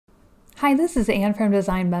Hi, this is Anne from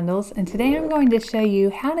Design Bundles, and today I'm going to show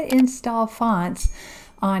you how to install fonts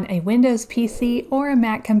on a Windows PC or a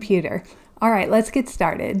Mac computer. All right, let's get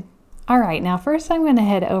started. All right, now first I'm going to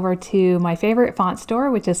head over to my favorite font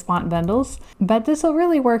store, which is Font Bundles, but this will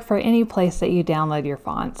really work for any place that you download your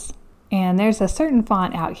fonts. And there's a certain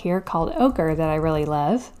font out here called Ochre that I really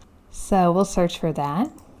love, so we'll search for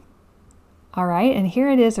that. All right, and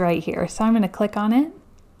here it is right here. So I'm going to click on it,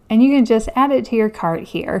 and you can just add it to your cart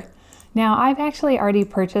here. Now I've actually already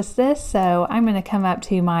purchased this, so I'm going to come up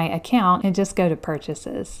to my account and just go to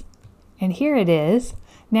purchases. And here it is.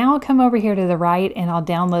 Now I'll come over here to the right and I'll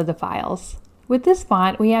download the files. With this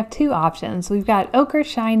font, we have two options. We've got Ochre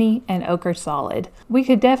Shiny and Ochre Solid. We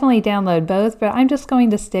could definitely download both, but I'm just going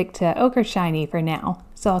to stick to Ochre Shiny for now.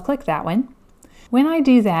 So I'll click that one. When I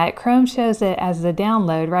do that, Chrome shows it as the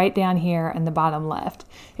download right down here in the bottom left.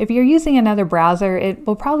 If you're using another browser, it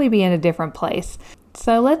will probably be in a different place.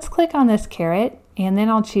 So let's click on this caret, and then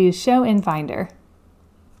I'll choose Show in Finder.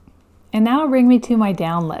 And that'll bring me to my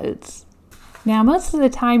downloads. Now most of the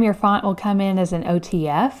time your font will come in as an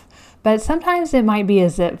OTF, but sometimes it might be a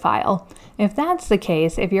zip file. If that's the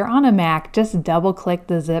case, if you're on a Mac, just double click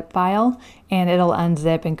the zip file and it'll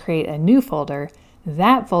unzip and create a new folder.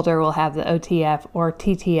 That folder will have the OTF or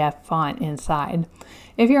TTF font inside.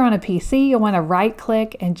 If you're on a PC, you'll want to right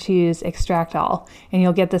click and choose Extract All, and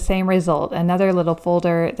you'll get the same result, another little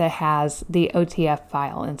folder that has the OTF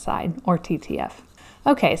file inside, or TTF.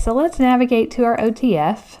 Okay, so let's navigate to our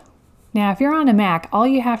OTF. Now if you're on a Mac, all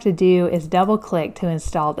you have to do is double click to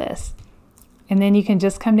install this. And then you can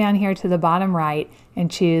just come down here to the bottom right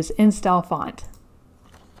and choose Install Font.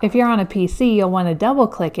 If you're on a PC, you'll want to double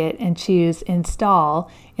click it and choose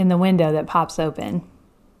Install in the window that pops open.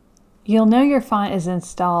 You'll know your font is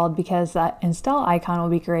installed because that install icon will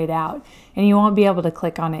be grayed out and you won't be able to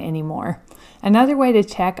click on it anymore. Another way to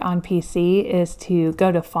check on PC is to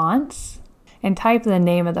go to Fonts and type the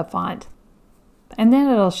name of the font. And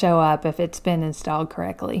then it'll show up if it's been installed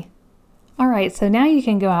correctly. Alright, so now you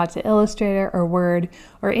can go out to Illustrator or Word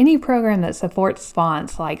or any program that supports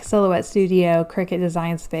fonts like Silhouette Studio, Cricut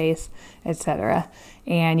Design Space, etc.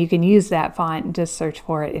 And you can use that font and just search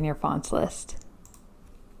for it in your fonts list.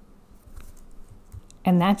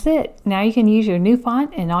 And that's it. Now you can use your new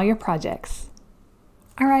font in all your projects.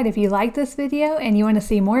 Alright, if you like this video and you want to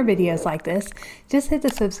see more videos like this, just hit the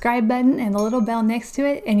subscribe button and the little bell next to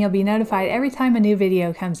it and you'll be notified every time a new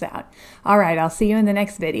video comes out. Alright, I'll see you in the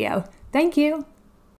next video. Thank you!